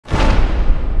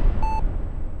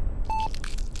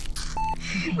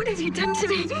What have you done to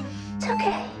me? It's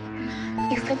okay.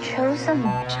 You've been chosen.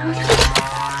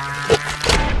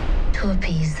 To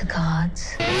appease the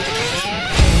gods.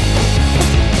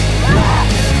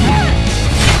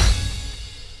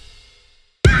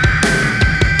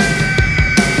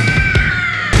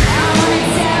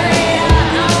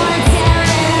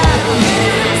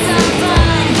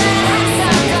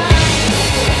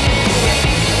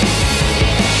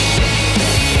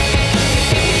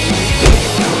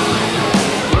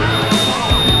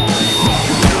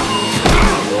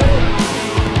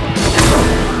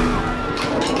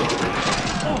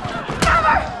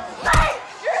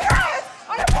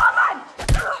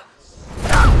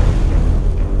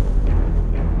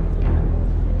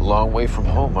 Long way from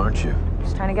home, aren't you?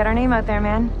 Just trying to get our name out there,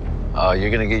 man. Oh,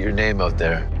 you're gonna get your name out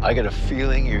there. I got a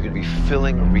feeling you're gonna be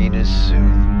filling arenas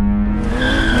soon.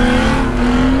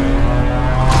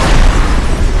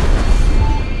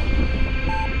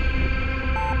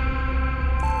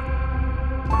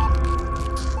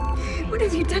 What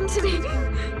have you done to me?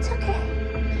 It's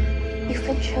okay. You've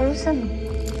been chosen.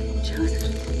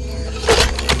 Chosen?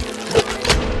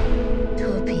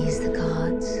 To appease the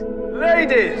gods.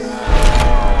 Ladies!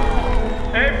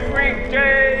 Every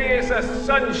day is a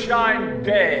sunshine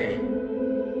day.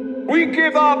 We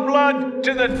give our blood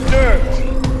to the dirt.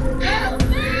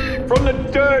 From the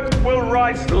dirt will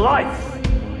rise life.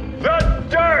 The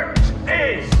dirt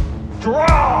is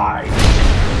dry.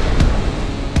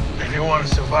 If you want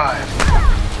to survive,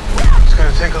 it's going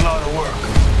to take a lot of work.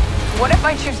 What if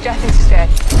I choose death instead?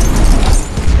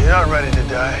 You're not ready to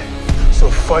die, so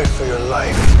fight for your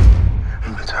life.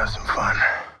 And let's have some fun.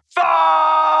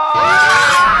 You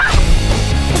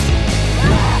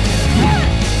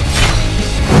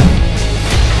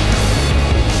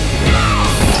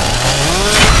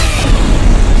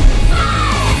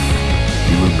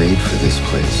were made for this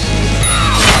place.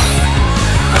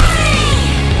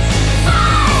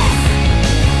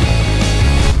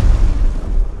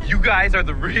 You guys are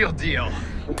the real deal.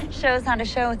 Show's not a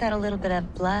show without a little bit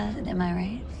of blood, am I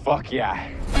right? Fuck yeah.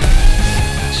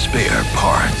 Spare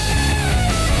parts.